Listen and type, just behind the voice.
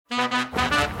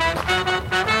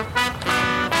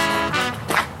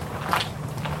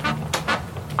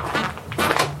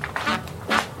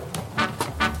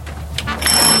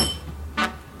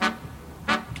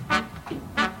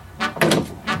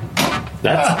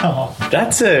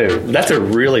That's a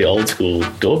really old school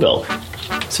doorbell.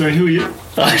 Sorry, who are you?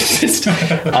 I just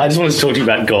wanted to talk to you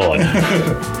about God.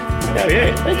 Oh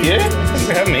yeah, thank you. Thanks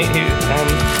for having me.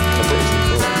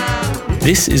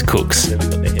 This is Cooks.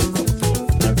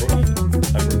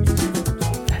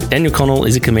 Daniel Connell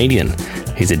is a comedian.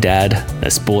 He's a dad, a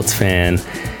sports fan.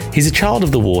 He's a child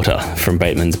of the water from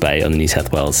Bateman's Bay on the New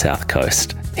South Wales south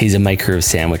coast. He's a maker of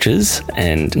sandwiches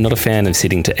and not a fan of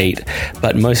sitting to eat,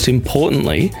 but most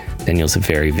importantly, Daniel's a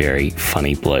very, very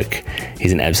funny bloke.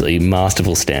 He's an absolutely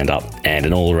masterful stand-up and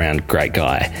an all-around great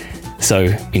guy. So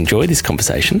enjoy this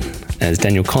conversation as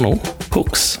Daniel Connell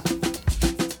cooks.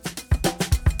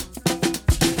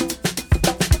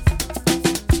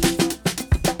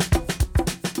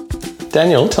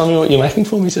 Daniel, tell me what you're making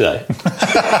for me today.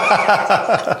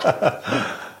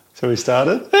 So we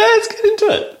started? Yeah, let's get into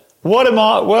it. What am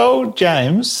I? Well,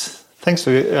 James, thanks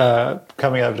for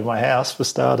coming over to my house for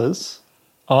starters.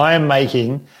 I am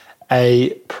making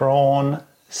a prawn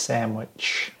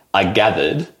sandwich. I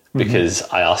gathered because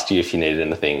I asked you if you needed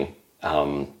anything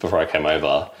before I came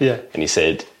over. Yeah. And you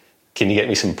said, can you get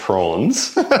me some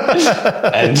prawns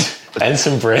and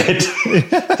some bread?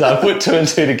 So I put two and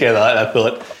two together and I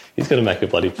thought, he's going to make a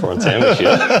bloody prawn sandwich here.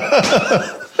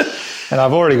 And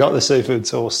I've already got the seafood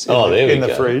sauce in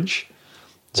the fridge.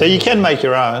 So you can make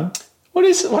your own. What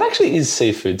actually is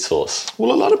seafood sauce?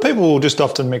 Well, a lot of people will just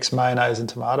often mix mayonnaise and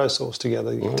tomato sauce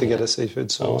together to get a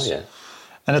seafood sauce. Oh, yeah.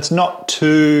 And it's not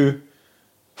too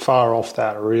far off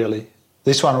that, really.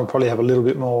 This one will probably have a little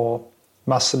bit more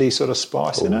mustardy sort of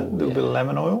spice in it, a little bit of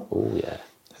lemon oil. Oh, yeah.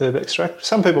 Herb extract.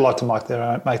 Some people like to make their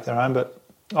own, but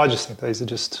I just think these are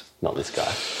just... Not this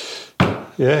guy.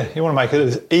 Yeah, you want to make it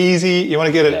as easy, you want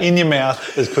to get it in your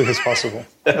mouth as quick as possible.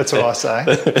 That's what I say.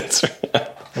 That's right.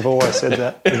 I've always said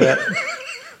that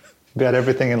about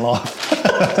everything in life.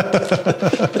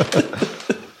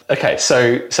 Okay,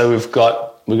 so we've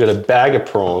got a bag of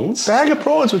prawns. Bag of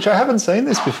prawns, which I haven't seen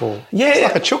this before. Yeah. It's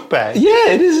like a chook bag. Yeah,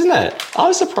 it is, isn't it? I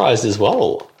was surprised as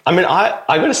well. I mean, I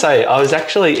got to say, I was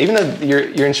actually, even though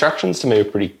your instructions to me were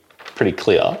pretty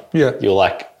clear. Yeah. You're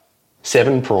like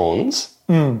 7 prawns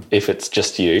if it's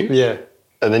just you. Yeah.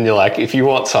 And then you're like, if you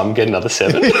want some, get another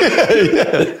 7.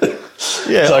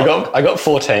 Yeah. So I got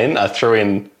 14. I threw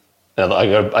in.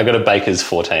 I got a baker's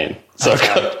 14. So okay.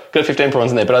 I've got 15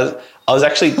 prawns in there. But I was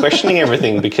actually questioning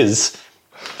everything because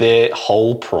they're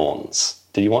whole prawns.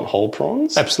 Do you want whole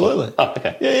prawns? Absolutely. Oh,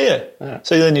 okay. Yeah. Right.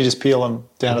 So then you just peel them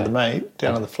down to the meat,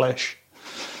 down to the flesh.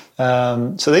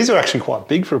 So these are actually quite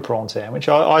big for a prawn sandwich.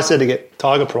 I said to get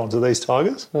tiger prawns. Are these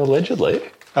tigers? Well, allegedly.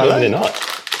 Are they're not.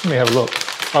 Let me have a look.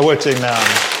 I worked in...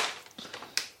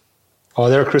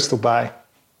 they're a Crystal Bay.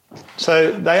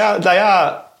 So they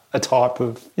are a type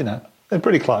of, they're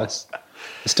pretty close.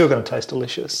 They're still going to taste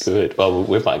delicious. Good. Well,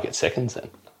 we might get seconds then.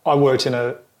 I worked in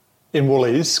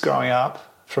Woolies growing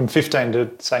up from 15 to,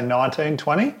 say, 19,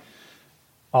 20.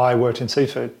 I worked in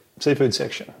seafood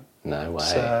section. No way.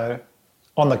 So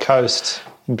on the coast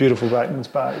in beautiful Bateman's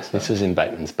Bay. So this was in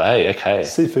Bateman's Bay, okay.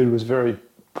 Seafood was very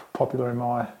popular in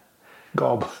my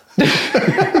gob.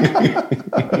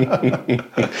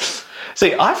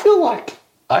 See, I feel like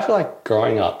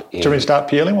growing up in... Do you want me to start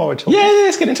peeling while we're talking? Yeah,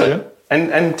 let's get into it.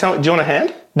 And tell me, do you want a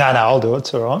hand? No, I'll do it.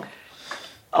 It's all right.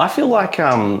 I feel like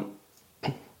I've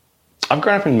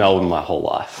grown up in Melbourne my whole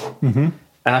life. Mm-hmm.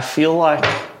 And I feel like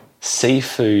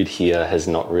seafood here has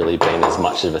not really been as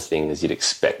much of a thing as you'd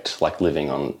expect, like living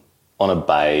on a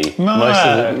bay. No,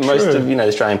 most of the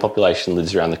Australian population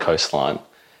lives around the coastline.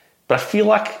 But I feel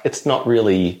like it's not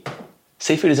really...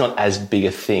 Seafood is not as big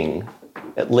a thing,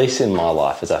 at least in my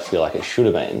life, as I feel like it should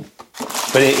have been.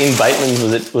 But in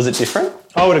Bateman's, was it different?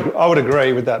 I would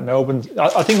agree with that, Melbourne.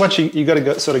 I think once you got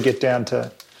to sort of get down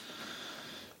to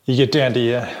your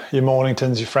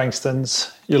Morningtons, your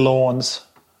Frankstons, your Lawns,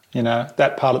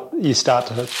 that part you start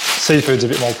to... Seafood's a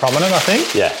bit more prominent, I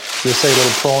think. Yeah. You'll see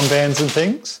little prawn bands and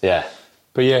things. Yeah.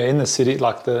 But yeah, in the city,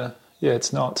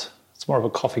 it's not... It's more of a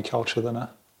coffee culture than a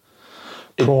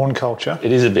prawn culture.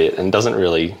 It is a bit, and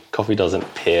coffee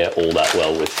doesn't pair all that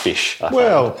well with fish, I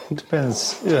find. It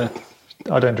depends, yeah.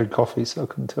 I don't drink coffee, so I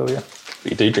couldn't tell you.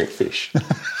 But you do drink fish.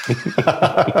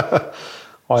 I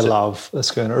love a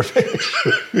schooner of fish.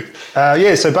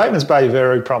 So Bateman's Bay,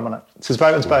 very prominent. Because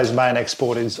Bateman's Bay's main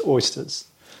export is oysters.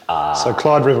 So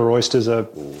Clyde River oysters are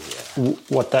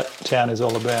what that town is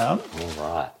all about. All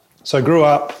right. So I grew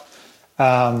up,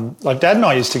 Dad and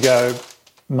I used to go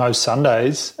most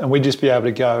Sundays, and we'd just be able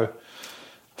to go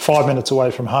 5 minutes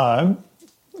away from home,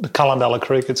 the Cullendala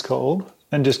Creek it's called,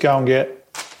 and just go and get,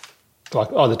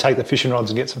 either take the fishing rods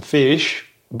and get some fish,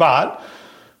 but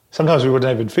sometimes we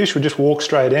wouldn't even fish, we'd just walk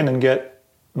straight in and get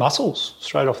mussels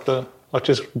straight off like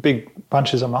just big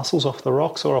bunches of mussels off the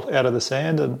rocks or out of the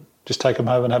sand, and just take them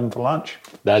home and have them for lunch.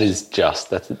 That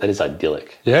is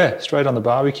idyllic. Yeah, straight on the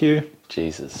barbecue.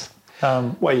 Jesus.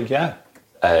 Where you go?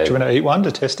 Do you want to eat one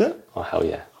to test it? Oh, hell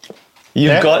yeah.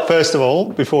 First of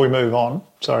all, before we move on,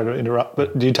 sorry to interrupt,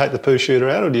 but do you take the poo shooter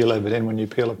out or do you leave it in when you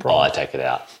peel a prawn? Oh, I take it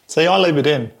out. See, I leave it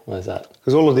in. Why is that?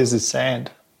 Because all it is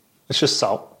sand. It's just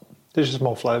salt. There's just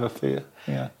more flavour for you.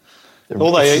 Yeah.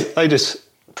 All they eat,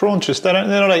 prawns they're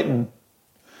not eating,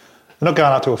 they're not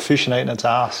going up to a fish and eating its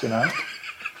ass,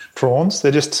 Prawns,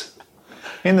 they're just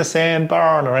in the sand,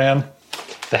 burrowing around.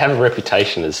 They have a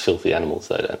reputation as filthy animals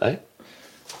though, don't they?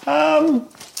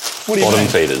 What do you Bottom mean?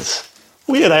 feeders.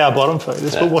 Well, yeah, they are bottom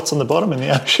feeders, but what's on the bottom in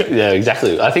the ocean? Yeah,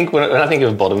 exactly. I think when I think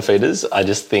of bottom feeders, I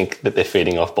just think that they're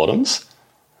feeding off bottoms.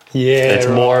 Yeah, it's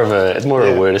right. more of a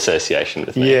word association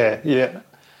with me. Yeah.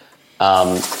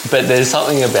 But there's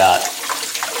something about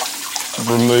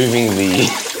removing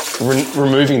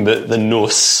the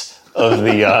nous of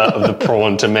the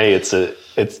prawn. To me, it's a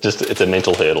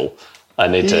mental hurdle. I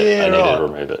need to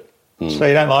remove it. So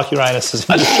you don't like your anuses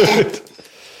in food?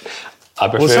 I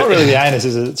prefer. Well, it's not really the anus,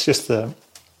 is it? It's just the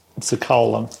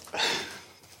colon.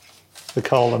 The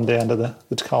colon down to the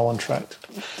colon tract.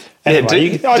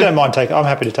 Anyway, I don't mind taking. I'm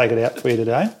happy to take it out for you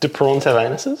today. Do prawns have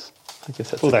anuses? I guess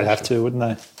that's. Well, they'd have to, wouldn't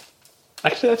they?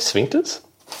 Actually, they have sphincters.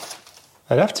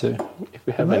 They'd have to. If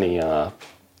we have any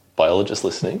biologists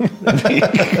listening, that'd be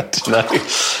good to know.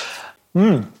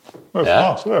 That's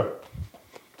nice, yeah.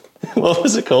 What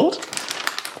was it called?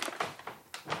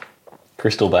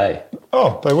 Crystal Bay.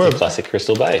 Oh, they were. The classic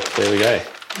Crystal Bay. There we go.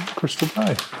 Crystal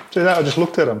Bay. See that? I just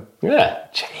looked at them. Yeah.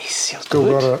 Jeez, you're Still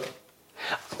good. got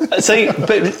it. So you're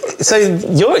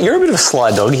a bit of a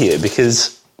sly dog here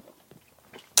because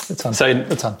It's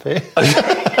unfair.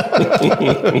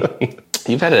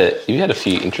 you've had a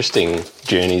few interesting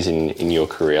journeys in your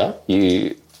career.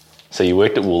 You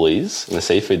worked at Woolies in the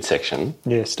seafood section.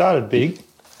 Yeah, started big.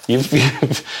 You've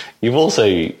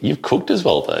cooked as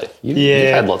well though.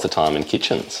 You've had lots of time in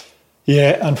kitchens.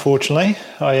 Yeah, unfortunately,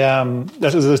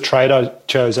 that was the trade I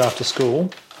chose after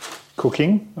school,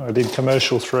 cooking. I did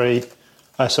certificate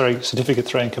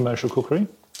 3 in commercial cookery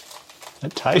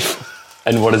at TAFE.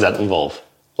 And what does that involve?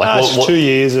 It's 2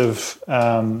 years of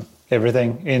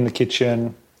everything in the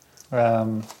kitchen,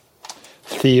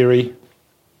 theory,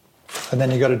 and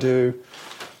then you got to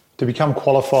become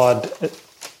qualified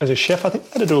as a chef. I think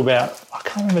I had to do I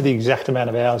can't remember the exact amount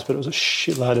of hours, but it was a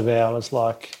shitload of hours,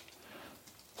 like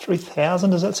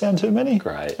 3,000. Does that sound too many?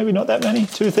 Great. Maybe not that many.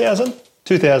 2,000?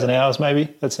 2,000 hours maybe.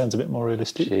 That sounds a bit more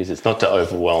realistic. Jeez, it's not to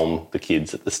overwhelm the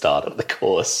kids at the start of the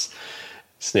course.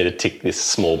 Just need to tick this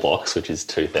small box, which is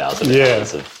 2,000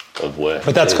 hours of work.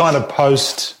 But that's kind of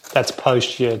post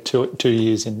 2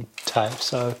 years in TAFE.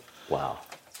 So wow.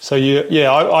 So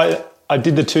I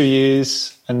did the 2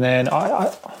 years, and then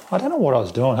I don't know what I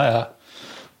was doing. I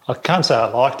can't say I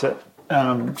liked it.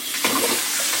 There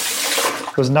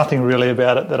was nothing really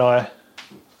about it that I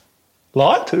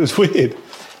liked. It was weird.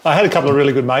 I had a couple of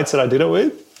really good mates that I did it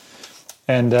with,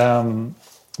 and that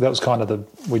was kind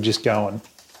of we'd just go and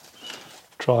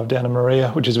drive down to Maria,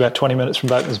 which is about 20 minutes from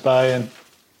Batemans Bay, and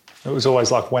it was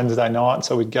always like Wednesday night,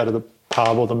 so we'd go to the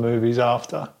pub or the movies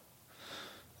after.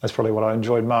 That's probably what I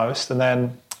enjoyed most. And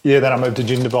then I moved to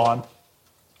Jindabyne.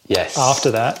 Yes. After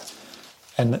that,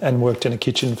 and worked in a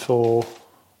kitchen for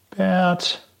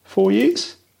about 4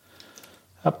 years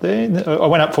up there. I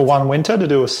went up for one winter to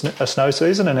do a snow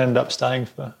season and ended up staying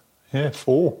for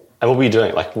 4. And what were you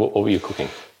doing? Like, what were you cooking?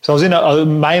 So I was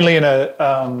mainly in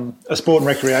a sport and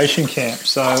recreation camp.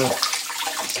 So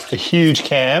a huge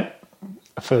camp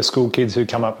for school kids who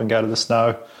come up and go to the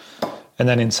snow. And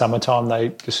then in summertime, they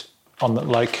just on the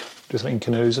lake, just in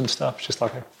canoes and stuff. It's just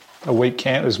like a week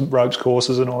camp. There's ropes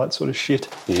courses and all that sort of shit.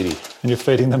 Beauty. And you're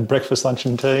feeding them breakfast, lunch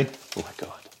and tea. Oh, my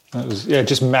God. And it was,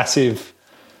 just massive.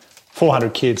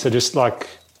 400 kids. So just like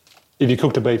if you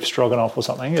cooked a beef stroganoff or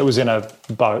something, it was in a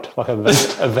boat, like a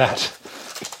vat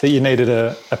that you needed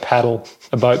a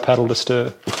boat paddle to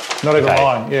stir. Not even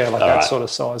lying. Yeah, like that sort of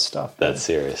size stuff. That's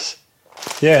serious.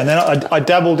 Yeah, and then I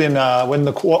dabbled in, when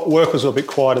the work was a bit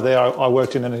quieter there, I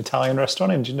worked in an Italian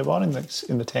restaurant in Jindabyne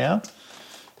in the town.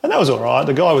 And that was all right.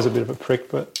 The guy was a bit of a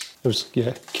prick, but it was,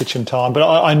 kitchen time. But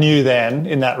I knew then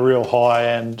in that real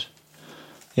high-end,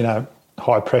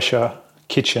 high-pressure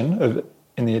kitchen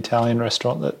in the Italian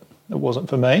restaurant that it wasn't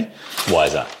for me. Why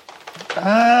is that?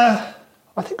 I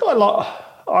think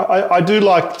I do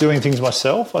like doing things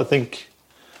myself. I think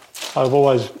I've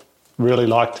always really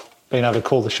liked being able to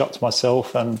call the shots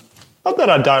myself, and not that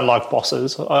I don't like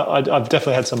bosses. I've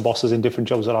definitely had some bosses in different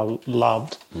jobs that I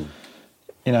loved.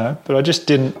 you know, but I just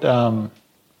didn't. So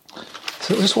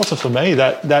it just wasn't for me.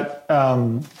 That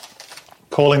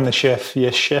calling the chef,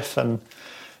 yes, chef, and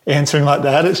answering like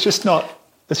that, it's just not.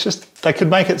 It's just they could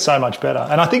make it so much better,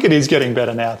 and I think it is getting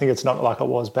better now. I think it's not like it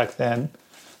was back then.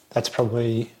 That's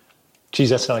probably,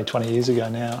 that's only 20 years ago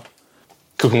now.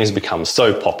 Cooking has become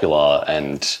so popular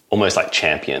and almost like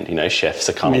championed. You know, chefs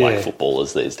are kind of like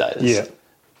footballers these days. Yeah.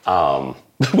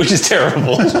 Which is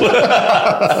terrible.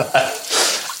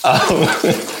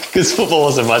 Because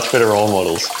footballers are much better role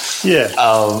models. Yeah.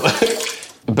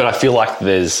 But I feel like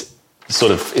there's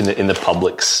sort of in the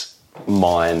public's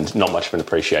mind not much of an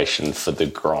appreciation for the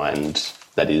grind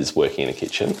that is working in a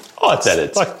kitchen. Oh, it's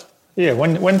like, yeah,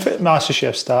 when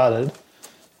MasterChef started,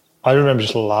 I remember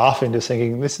just laughing, just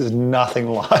thinking, this is nothing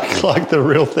like the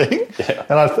real thing. Yeah.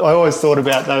 And I always thought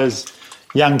about those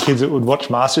young kids that would watch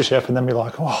MasterChef and then be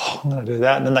like, oh, I'm going to do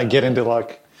that. And then they get into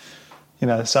like, you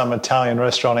know, some Italian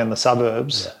restaurant in the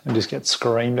suburbs and just get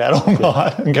screamed at all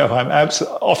night and go home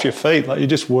off your feet. Like you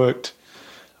just worked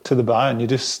to the bone.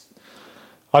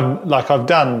 I've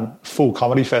done full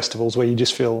comedy festivals where you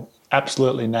just feel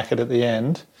absolutely knackered at the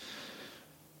end.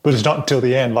 But it's not until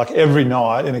the end. Like every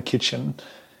night in a kitchen,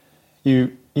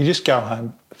 you just go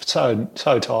home so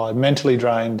tired, mentally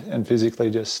drained and physically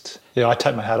just, I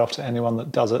take my hat off to anyone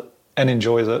that does it and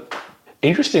enjoys it.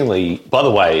 Interestingly, by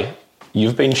the way,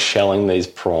 you've been shelling these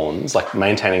prawns, like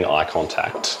maintaining eye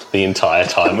contact the entire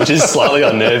time, which is slightly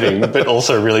unnerving, but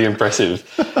also really impressive.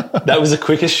 That was the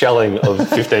quickest shelling of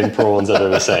 15 prawns I've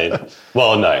ever seen.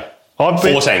 Well, no,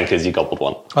 14 because you gobbled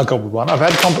one. I gobbled one.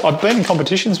 I've been in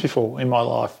competitions before in my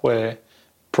life where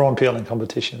prawn peeling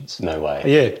competitions. No way.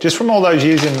 Yeah, just from all those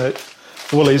years in the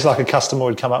Woolies, like a customer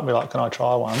would come up and be like, can I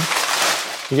try one?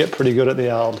 You get pretty good at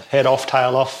the old head off,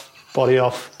 tail off, body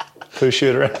off, poo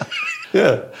shooter out.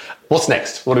 Yeah. What's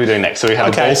next? What are we doing next? So we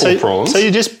have a bowl full of prawns. So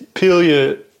you just peel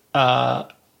you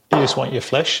just want your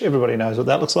flesh. Everybody knows what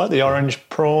that looks like, the orange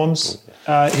prawns.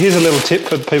 Here's a little tip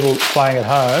for people playing at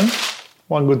home.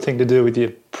 One good thing to do with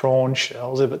your prawn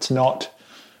shells, if it's not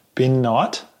bin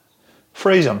night,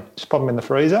 freeze them. Just pop them in the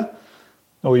freezer,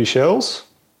 all your shells.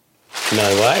 No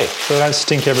way. So they don't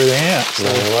stink everything out. So,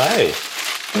 no way.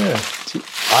 Yeah.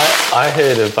 I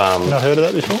heard of... Not heard of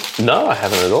that before? No, I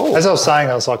haven't at all. As I was saying,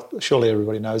 I was like, surely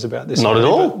everybody knows about this. Not at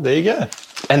all. There you go.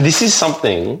 And this is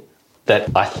something that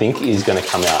I think is going to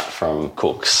come out from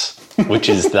cooks, which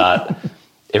is that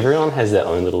everyone has their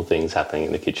own little things happening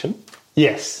in the kitchen.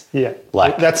 Yes, yeah.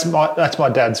 Like that's my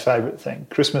dad's favourite thing.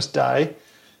 Christmas Day.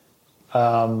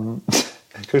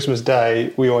 Christmas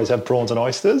Day, we always have prawns and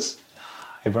oysters.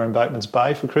 We're in Bateman's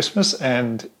Bay for Christmas,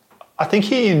 and I think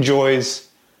he enjoys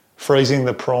freezing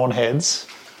the prawn heads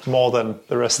more than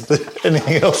the rest of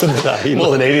anything else in the day. More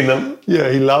than eating them.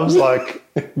 Yeah, he loves like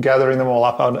gathering them all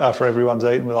up after everyone's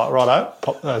eaten. We're like, righto,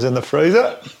 pop those in the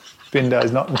freezer. Bin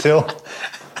day's not until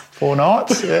 4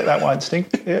 nights. Yeah, that won't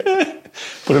stink. Yeah.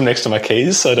 Put them next to my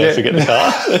keys so I don't forget the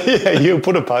car. Yeah, you'll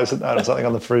put a post-it note or something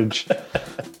on the fridge.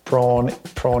 Prawn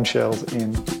shells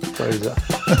in freezer.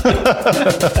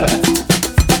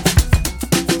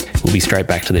 We'll be straight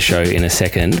back to the show in a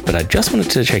second, but I just wanted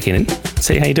to check in and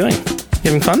see how you're doing.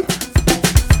 You having fun?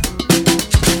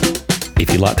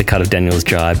 If you like the cut of Daniel's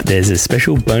jibe, there's a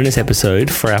special bonus episode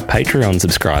for our Patreon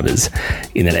subscribers.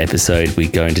 In that episode, we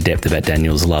go into depth about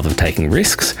Daniel's love of taking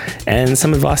risks and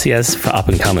some advice he has for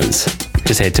up-and-comers.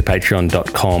 Just head to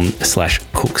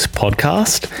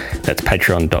patreon.com/cookspodcast. That's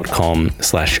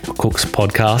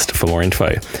patreon.com/cookspodcast for more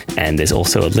info. And there's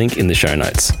also a link in the show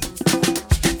notes.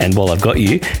 And while I've got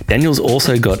you, Daniel's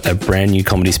also got a brand new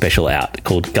comedy special out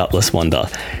called Gutless Wonder.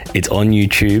 It's on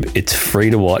YouTube. It's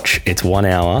free to watch. It's 1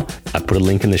 hour. I put a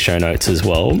link in the show notes as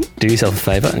well. Do yourself a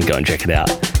favour and go and check it out.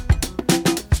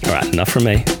 All right, enough from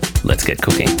me. Let's get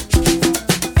cooking.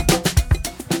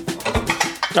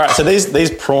 All right, so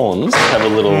these prawns have a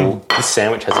little... This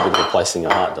sandwich has a bit of a place in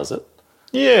your heart, does it?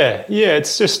 Yeah.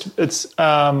 First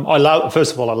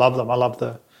of all, I love them. I love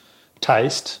the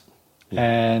taste. Yeah.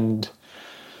 And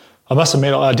I must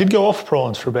admit, I did go off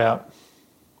prawns for about...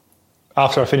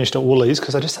 After I finished at Woolies,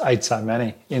 because I just ate so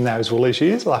many in those Woolies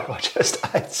years. Like, I just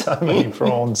ate so many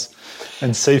prawns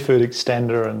and seafood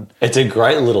extender. And it's a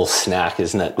great little snack,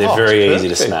 isn't it? They're very easy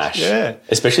to smash. Yeah.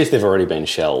 Especially if they've already been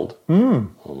shelled.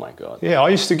 Oh, my God. Yeah, I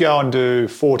used to go and do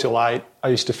 4 till 8. I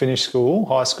used to finish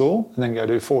high school, and then go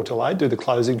do 4 till 8, do the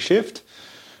closing shift,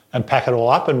 and pack it all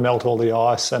up and melt all the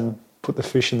ice and put the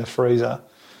fish in the freezer.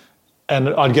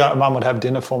 And Mum would have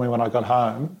dinner for me when I got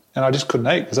home, and I just couldn't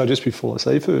eat because I'd just be full of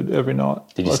seafood every night.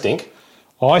 Did you stink?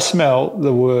 I smell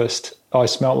the worst. I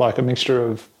smelled like a mixture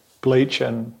of bleach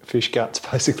and fish guts,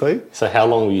 basically. So how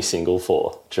long were you single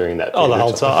for during that Oh, period the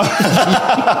whole time.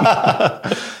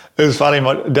 It was funny.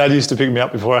 My dad used to pick me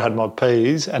up before I had my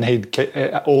peas, and he'd keep,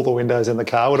 all the windows in the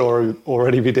car would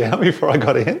already be down before I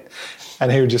got in,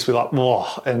 and he would just be like, "Whoa!"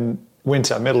 And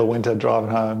middle of winter, driving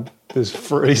home, it was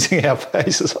freezing our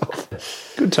faces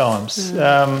off. Good times.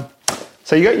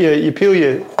 So you peel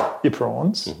your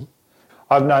prawns. Mm-hmm.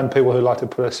 I've known people who like to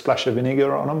put a splash of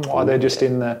vinegar on them while they're just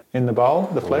in the bowl,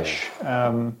 the flesh.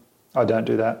 I don't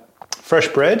do that. Fresh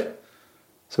bread.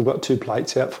 So we've got 2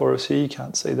 plates out for us here. You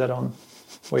can't see that on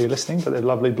where you're listening, but they're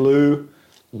lovely blue,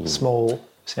 small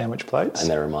sandwich plates. And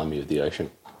they remind me of the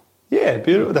ocean. Yeah,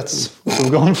 beautiful. That's what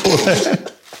we've gone for there.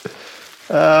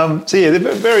 So yeah,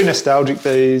 they're very nostalgic,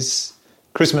 these.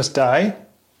 Christmas Day,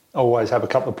 always have a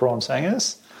couple of prawn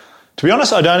sangers. To be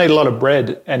honest, I don't eat a lot of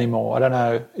bread anymore. I don't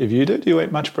know if you do. Do you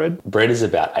eat much bread? Bread is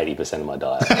about 80% of my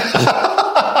diet.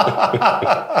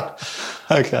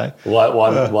 Okay.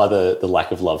 Why the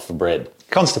lack of love for bread?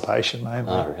 Constipation,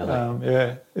 mainly. Oh, really?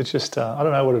 Yeah. It's just, I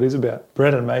don't know what it is about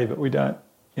bread and me, but we don't,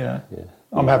 Yeah.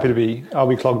 I'm happy I'll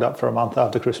be clogged up for a month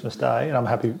after Christmas Day, and I'm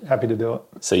happy to do it.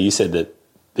 So you said that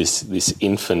this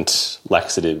infant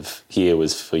laxative here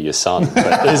was for your son, but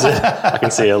I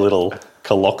can see a little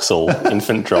colossal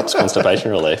infant drops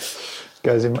constipation relief.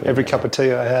 Goes in every cup of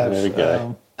tea I have. There we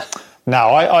go. No,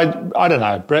 I don't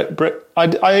know. Bread,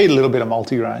 I eat a little bit of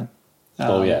multigrain.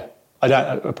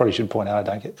 I probably should point out I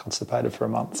don't get constipated for a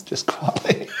month, just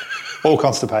quietly. Or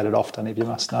constipated often, if you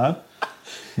must know.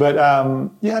 But, I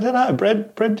don't know.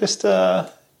 Bread just...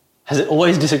 Has it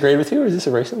always disagreed with you, or is this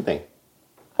a recent thing?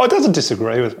 Oh, it doesn't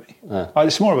disagree with me.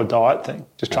 It's more of a diet thing,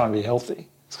 just trying to be healthy.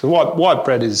 Because white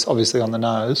bread is obviously on the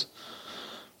nose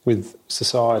with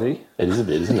society. It is a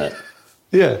bit, isn't it?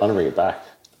 Yeah. I want to bring it back.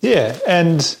 Yeah,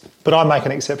 but I make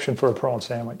an exception for a prawn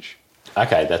sandwich.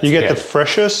 Okay, you get the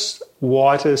freshest,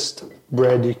 whitest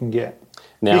bread you can get.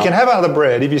 Now, you can have other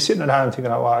bread. If you're sitting at home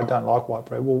thinking, oh, well, I don't like white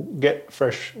bread, well, get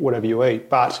fresh whatever you eat.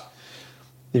 But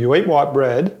if you eat white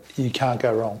bread, you can't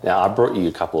go wrong. Now, I brought you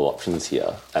a couple of options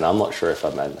here, and I'm not sure if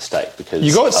I've made a mistake because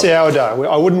you got sourdough.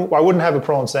 I wouldn't have a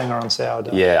prawn sanger on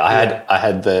sourdough. Yeah, I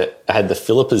had the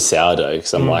Philippa's sourdough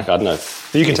because I'm like, I don't know if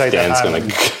you can take Dan's that going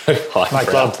to go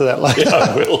make love to that later. Yeah,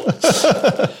 I will.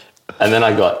 And then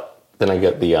I got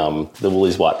the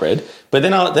Woolies white bread, but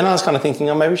then I was kind of thinking,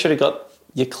 oh, maybe we should have got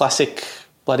your classic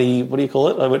bloody, what do you call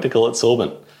it? I went to call it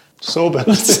sorbent.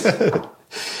 Sorbent.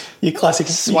 Your classic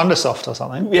Wonder Soft or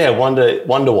something. Yeah, Wonder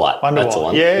White. That's the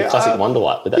one. Yeah, your classic Wonder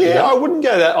White. Would that be I wouldn't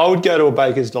go that. I would go to a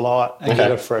Baker's Delight and Okay.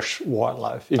 get a fresh white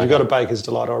loaf. If you've got a Baker's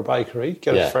Delight or a bakery,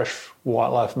 get a fresh white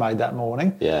loaf made that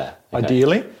morning. Yeah. Okay.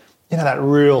 Ideally, that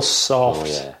real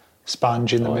soft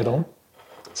sponge in the middle.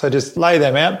 So just lay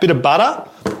them out. Bit of butter.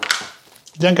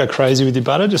 Don't go crazy with your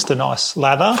butter. Just a nice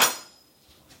lather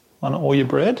on all your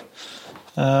bread.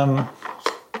 So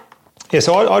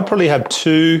I'd probably have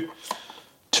two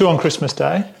on Christmas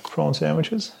Day, prawn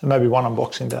sandwiches, and maybe one on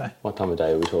Boxing Day. What time of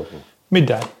day are we talking?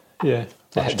 Midday, yeah.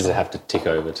 Does it have to tick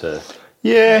over to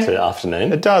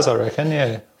afternoon? It does, I reckon,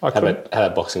 yeah. How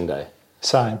about Boxing Day?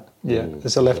 Same, yeah.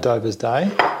 It's a leftovers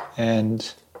day,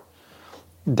 and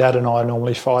Dad and I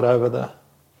normally fight over the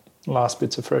last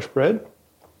bits of fresh bread.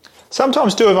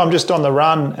 Sometimes too, if I'm just on the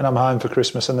run and I'm home for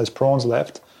Christmas and there's prawns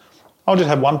left, I'll just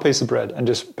have one piece of bread and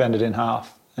just bend it in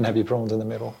half and have your prawns in the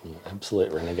middle.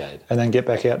 Absolute renegade. And then get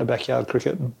back out to backyard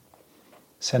cricket and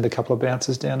send a couple of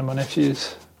bounces down to my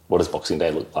nephews. What does Boxing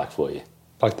Day look like for you?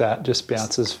 Like that, just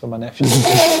bounces for my nephews.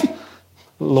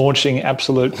 Launching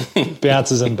absolute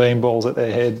bounces and beanballs at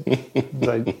their head.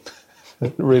 They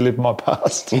relive my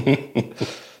past.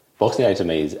 Boxing Day to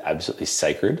me is absolutely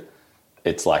sacred.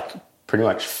 It's like pretty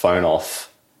much phone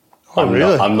off. Oh,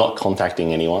 really? I'm not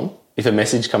contacting anyone. If a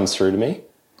message comes through to me,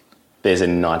 there's a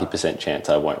 90% chance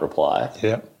I won't reply.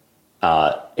 Yeah.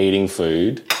 Eating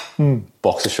food,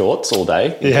 boxer shorts all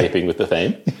day, in keeping with the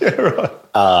theme. Yeah,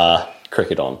 right.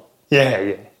 Cricket on.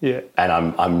 Yeah. And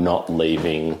I'm not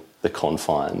leaving the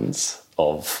confines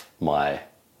of my, I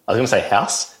was going to say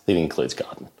house, that includes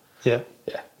garden. Yeah.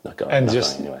 Yeah, not going, and not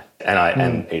just, going anywhere. And I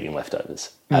am eating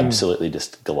leftovers. Absolutely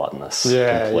just gluttonous.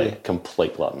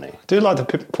 Complete gluttony. I do like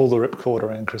to pull the ripcord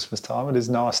around Christmas time. It is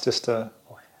nice just to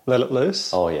let it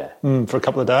loose. Oh, yeah. For a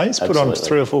couple of days. Absolutely. Put on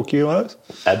 3 or 4 kilos.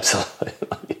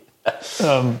 Absolutely.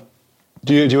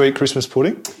 Do you eat Christmas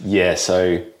pudding? Yeah,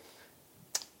 so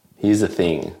here's the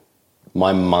thing.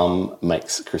 My mum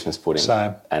makes Christmas pudding.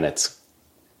 Same. And it's...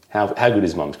 How good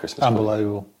is Mum's Christmas pudding?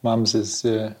 Unbelievable. Mum's is...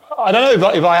 I don't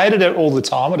know if I ate it all the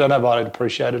time. I don't know if I'd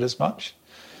appreciate it as much.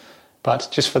 But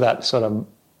just for that sort of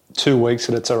 2 weeks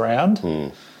that it's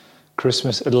around,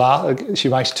 Christmas. She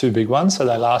makes 2 big ones, so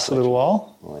they last a little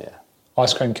while. Oh, yeah.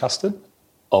 Ice cream custard.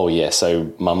 Oh, yeah.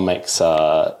 So Mum makes,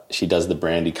 she does the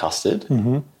brandy custard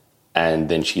and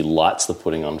then she lights the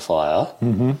pudding on fire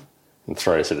and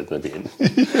throws it in the bin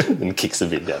and kicks the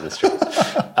bin down the street.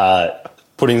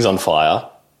 Pudding's on fire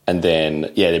and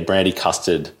then, the brandy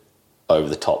custard over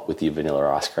the top with your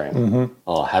vanilla ice cream.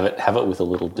 Oh, have it with a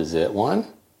little dessert wine.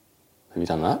 Have you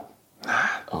done that?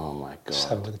 Oh, my God. Just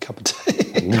have it with a cup of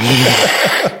tea.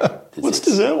 What's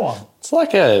dessert wine? It's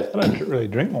like I don't really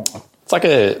drink wine. It's like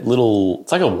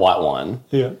a white wine.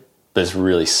 Yeah. But it's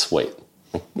really sweet.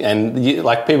 And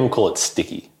people call it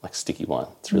sticky, like sticky wine.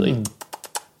 It's really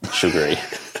sugary.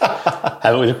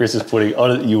 Have it with a Christmas pudding.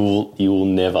 You will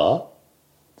never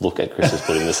look at Christmas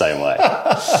pudding the same way.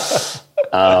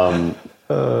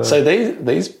 So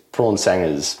these prawn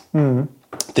sangers, I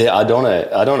don't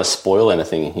want to spoil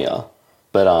anything here,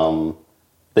 but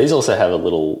these also have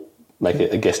make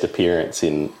a guest appearance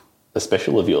in a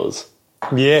special of yours.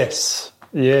 Yes.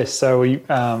 So we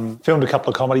filmed a couple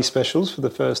of comedy specials for the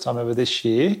first time ever this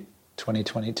year,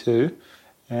 2022,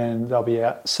 and they'll be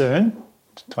out soon,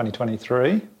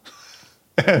 2023.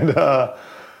 And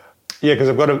because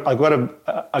I've got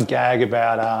a gag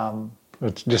about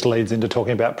it just leads into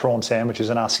talking about prawn sandwiches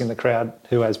and asking the crowd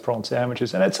who has prawn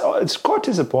sandwiches, and it's quite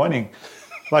disappointing.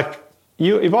 Like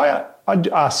if I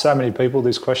ask so many people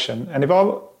this question, and if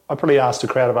I probably asked a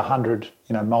crowd of 100,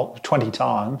 20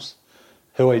 times.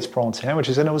 Who eats prawn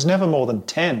sandwiches, and it was never more than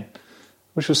 10,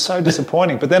 which was so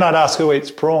disappointing. But then I'd ask who eats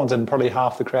prawns, and probably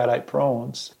half the crowd ate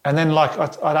prawns. And then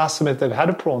I'd ask them if they've had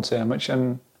a prawn sandwich,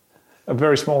 and a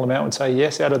very small amount would say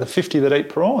yes out of the 50 that eat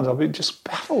prawns. I'd be just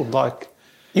baffled.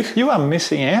 You are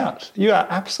missing out. You are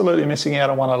absolutely missing out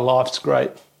on one of life's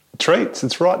great treats.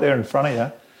 It's right there in front of you.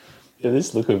 Yeah,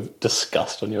 this look of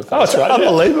disgust on your face. Oh, it's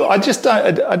unbelievable. I just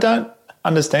don't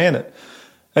understand it.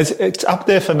 It's up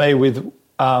there for me with...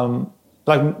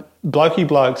 blokey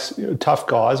blokes, tough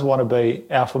guys, want to be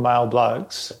alpha male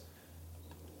blokes,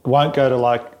 won't go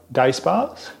to day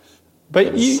spas.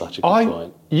 But such a good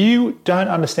point. You don't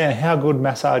understand how good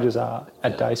massages are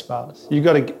at day spas. You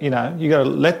got to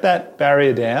let that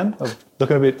barrier down of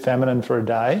looking a bit feminine for a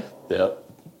day. Yeah.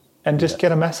 And just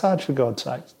get a massage, for God's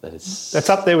sake. That's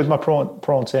up there with my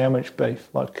prawn sandwich beef.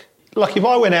 Like if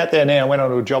I went out there now and went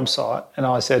onto a job site and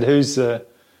I said, who's the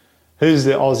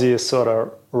Aussiest sort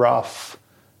of rough,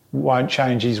 won't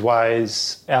change his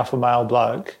ways, alpha male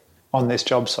bloke on this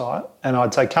job site, and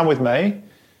I'd say, come with me,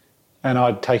 and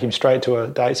I'd take him straight to a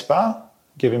day spa,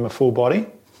 give him a full body.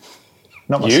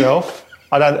 Not myself.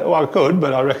 I could,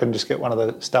 but I reckon just get one of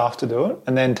the staff to do it,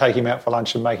 and then take him out for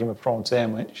lunch and make him a prawn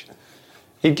sandwich.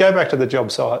 He'd go back to the job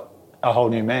site a whole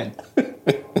new man.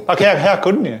 How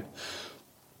couldn't you?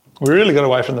 We really got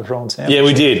away from the prawn sandwich. Yeah,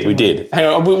 we did. Hang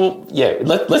on,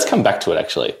 let's come back to it,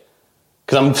 actually.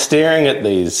 Because I'm staring at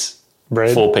these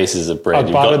 4 pieces of bread.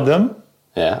 I buttered them.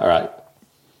 Yeah, all right.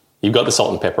 You've got the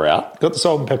salt and pepper out. Got the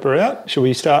salt and pepper out. Should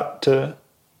we start to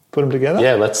put them together?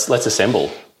 Yeah, let's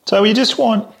assemble. So you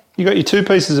got your 2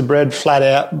 pieces of bread flat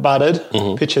out, buttered.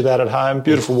 Picture that at home.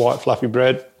 Beautiful white fluffy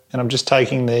bread. And I'm just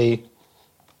taking the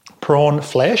prawn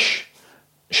flesh,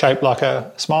 shaped like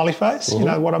a smiley face. You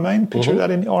know what I mean? Picture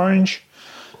that in orange.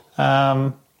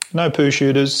 No poo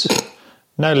shooters,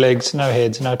 no legs, no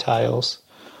heads, no tails.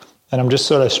 And I'm just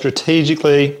sort of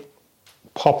strategically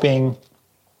popping.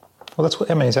 Well,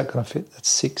 how many is that going to fit? That's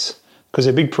 6. Because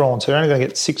they're big prawns, so you're only going to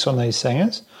get 6 on these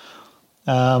singers.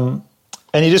 And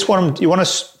you just want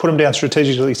to put them down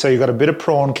strategically so you've got a bit of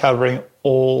prawn covering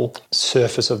all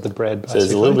surface of the bread, basically. So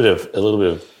there's a little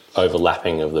bit of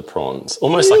overlapping of the prawns.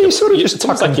 Almost like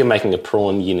you're making a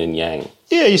prawn yin and yang.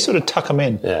 Yeah, you sort of tuck them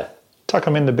in. Yeah. Tuck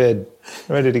them into bed,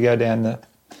 ready to go down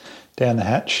the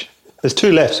hatch. There's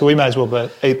 2 left, so we may as well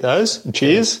eat those. And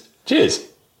cheers. Cheers.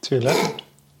 2 left.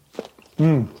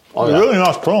 Really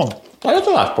nice prawn. That's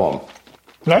a nice prawn.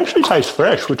 They actually taste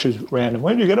fresh, which is random.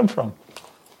 Where do you get them from?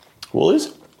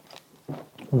 Woolies?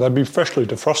 They'd be freshly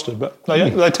defrosted, but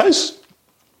they taste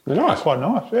nice. Quite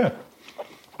nice, yeah.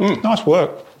 Nice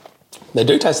work. They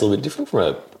do taste a little bit different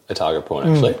from a tiger prawn,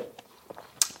 actually.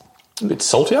 A bit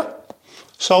saltier.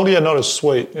 Saltier, not as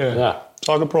sweet, Yeah.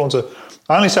 Tiger prawns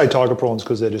I only say tiger prawns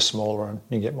because they're just smaller and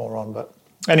you get more on, but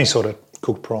any sort of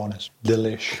cooked prawn is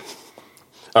delish.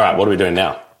 All right, what are we doing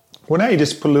now? Well, now you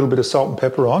just put a little bit of salt and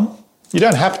pepper on. You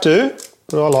don't have to,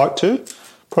 but I like to.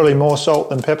 Probably more salt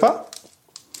than pepper.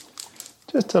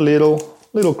 Just a little,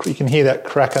 you can hear that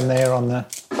cracking there on the...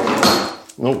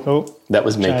 Oh, that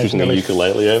was me kicking a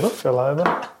ukulele over. Fell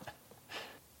over.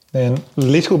 Then a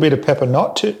little bit of pepper,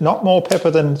 not more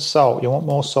pepper than salt. You want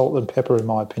more salt than pepper, in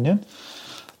my opinion.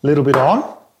 A little bit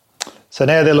on. So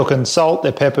now they're looking salt,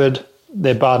 they're peppered,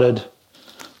 they're buttered,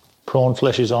 prawn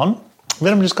flesh is on.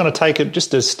 Then I'm just going to take it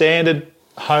just as standard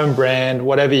home brand,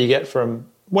 whatever you get from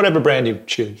whatever brand you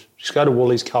choose. Just go to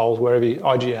Woolies, Coles, wherever you,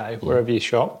 IGA, wherever you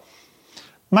shop.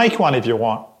 Make one if you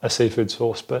want a seafood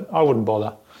sauce, but I wouldn't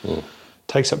bother.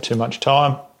 Takes up too much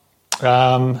time.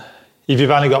 If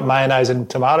you've only got mayonnaise and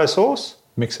tomato sauce,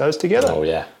 mix those together. Oh,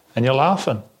 yeah. And you're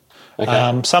laughing.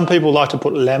 Okay. Some people like to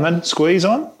put lemon squeeze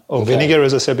on or vinegar,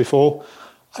 as I said before.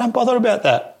 I don't bother about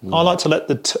that. I like to let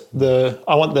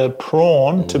I want the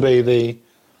prawn to be the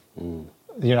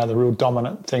the real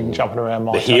dominant thing jumping around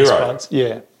my taste hero. buds.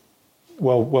 Yeah.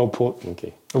 Well put.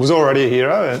 Okay. It was already a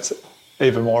hero, and it's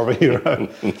even more of a hero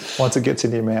once it gets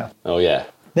in your mouth. Oh, yeah.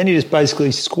 Then you just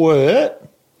basically squirt.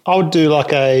 I would do like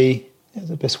that's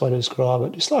the best way to describe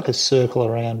it, just like a circle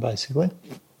around basically.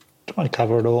 Trying to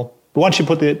cover it all. But once you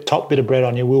put the top bit of bread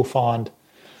on, you will find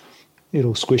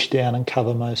it'll squish down and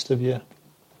cover most of you.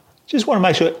 Just want to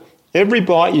make sure every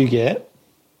bite you get,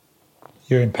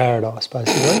 you're in paradise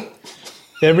basically.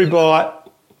 Every bite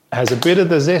has a bit of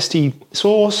the zesty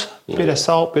sauce, bit of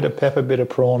salt, bit of pepper, bit of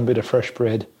prawn, bit of fresh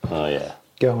bread. Oh, yeah.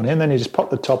 Going in. Then you just pop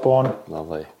the top on.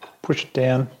 Lovely. Push it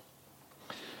down.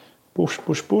 Bush,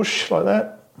 like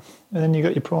that. And then you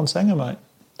got your prawn sanger, mate.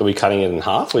 Are we cutting it in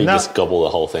half or you just gobble the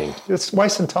whole thing? It's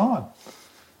wasting time.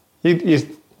 You're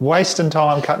wasting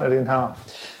time cutting it in half.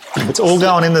 It's all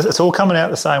going in. It's all coming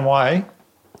out the same way.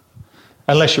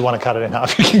 Unless you want to cut it in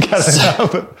half, you can cut it in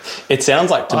half. But it sounds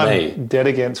like to me. I'm dead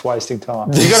against wasting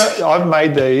time. I've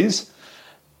made these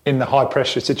in the high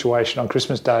pressure situation on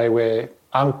Christmas Day where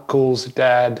uncles,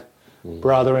 dad,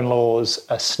 brother-in-laws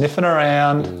are sniffing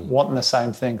around, wanting the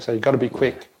same thing. So you've got to be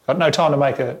quick. Got no time to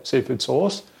make a seafood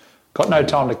sauce. Got no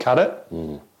time to cut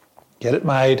it. Get it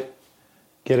made.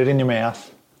 Get it in your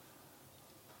mouth.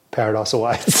 Paradise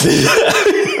awaits.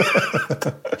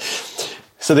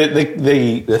 So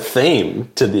the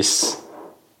theme to this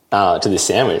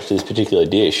sandwich, to this particular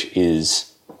dish,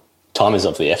 is time is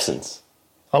of the essence.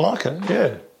 I like it.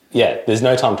 Yeah. Yeah. There's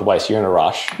no time to waste. You're in a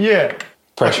rush. Yeah.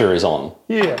 Pressure is on.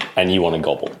 Yeah. And you want to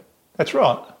gobble. That's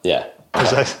right. Yeah.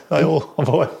 Because they all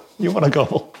avoid. You want to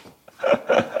gobble.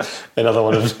 Another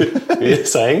one of your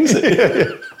sayings. Took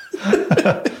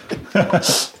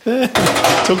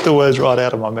the words right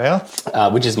out of my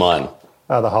mouth. Which is mine.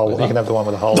 The hole. You can have the one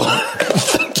with the hole.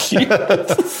 Thank you.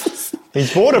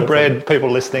 He's bought a bread, people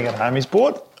listening at home. He's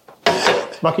bought,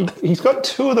 he's got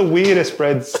two of the weirdest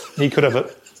breads he could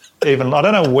have even, I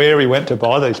don't know where he went to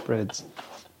buy these breads.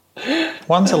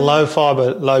 One's a low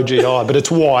fibre, low GI, but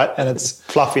it's white and it's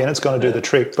fluffy and it's going to do the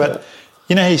trick. But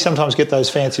you know, you sometimes get those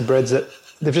fancy breads that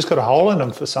they've just got a hole in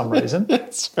them for some reason.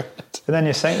 That's right. And then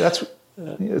you're saying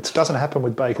it doesn't happen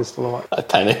with Baker's Delight. I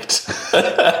panicked.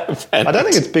 I don't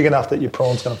think it's big enough that your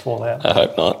prawn's going to fall out. I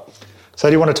hope not. So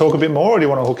do you want to talk a bit more or do you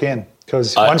want to hook in?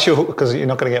 Because once you hook, because you're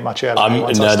not going to get much out of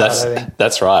it. No,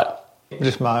 that's right. It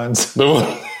just moans.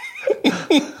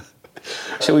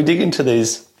 Shall we dig into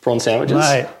these prawn sandwiches?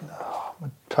 Mate, my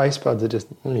taste buds are just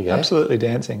absolutely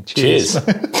dancing. Cheers.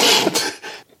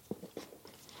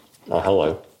 Oh,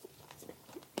 hello.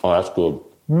 Oh, that's good.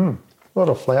 A lot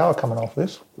of flour coming off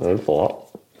this. That's a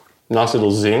lot. Nice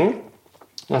little zing.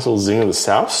 Nice little zing of the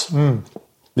sauce.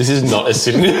 This is not a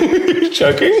Sydney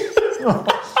choking.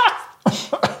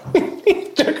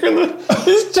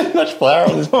 There's too much flour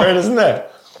on this bread, isn't there?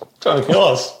 Trying to kill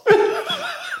us.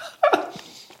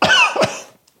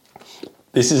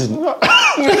 This is.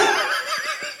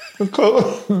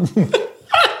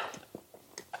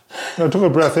 I took a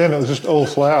breath in, it was just all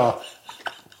flour.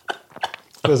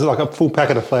 There's like a full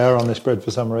packet of flour on this bread for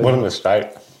some reason. What a mistake.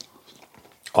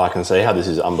 I can see how this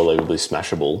is unbelievably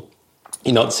smashable.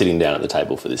 You're not sitting down at the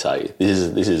table for this, are you?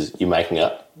 This is you're making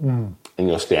it, and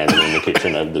you're standing in the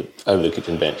kitchen over the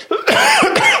kitchen bench.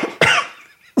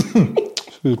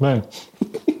 Excuse me.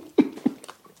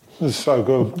 This is so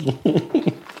good.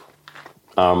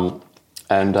 And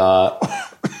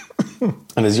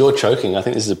as you're choking, I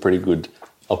think this is a pretty good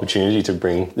opportunity to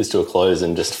bring this to a close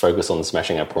and just focus on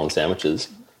smashing our prawn sandwiches.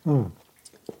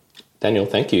 Daniel,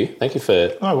 thank you. Thank you for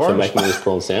making this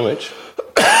prawn sandwich.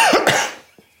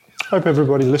 Hope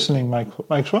everybody listening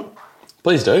makes one.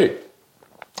 Please do.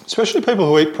 Especially people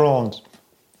who eat prawns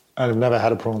and have never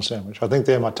had a prawn sandwich. I think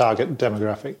they're my target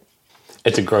demographic.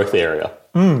 It's a growth area.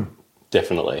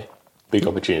 Definitely. Big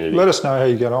opportunity. Let us know how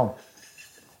you get on.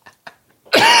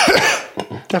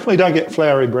 Definitely don't get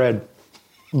floury bread.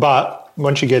 But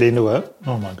once you get into it,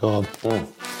 oh my God.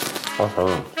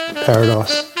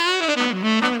 Paradise.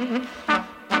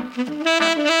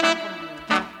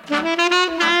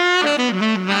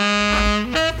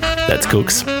 That's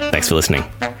Cooks. Thanks for listening.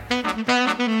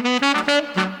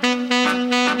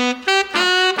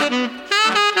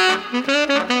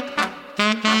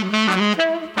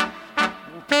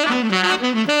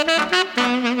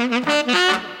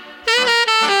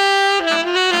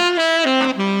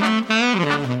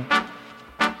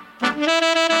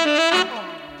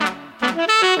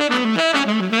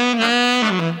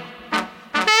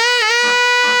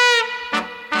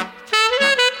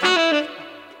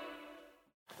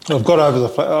 I've got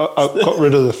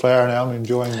rid of the flour now. I'm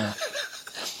enjoying that.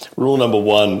 Rule number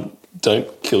 1,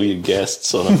 don't kill your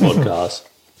guests on a podcast.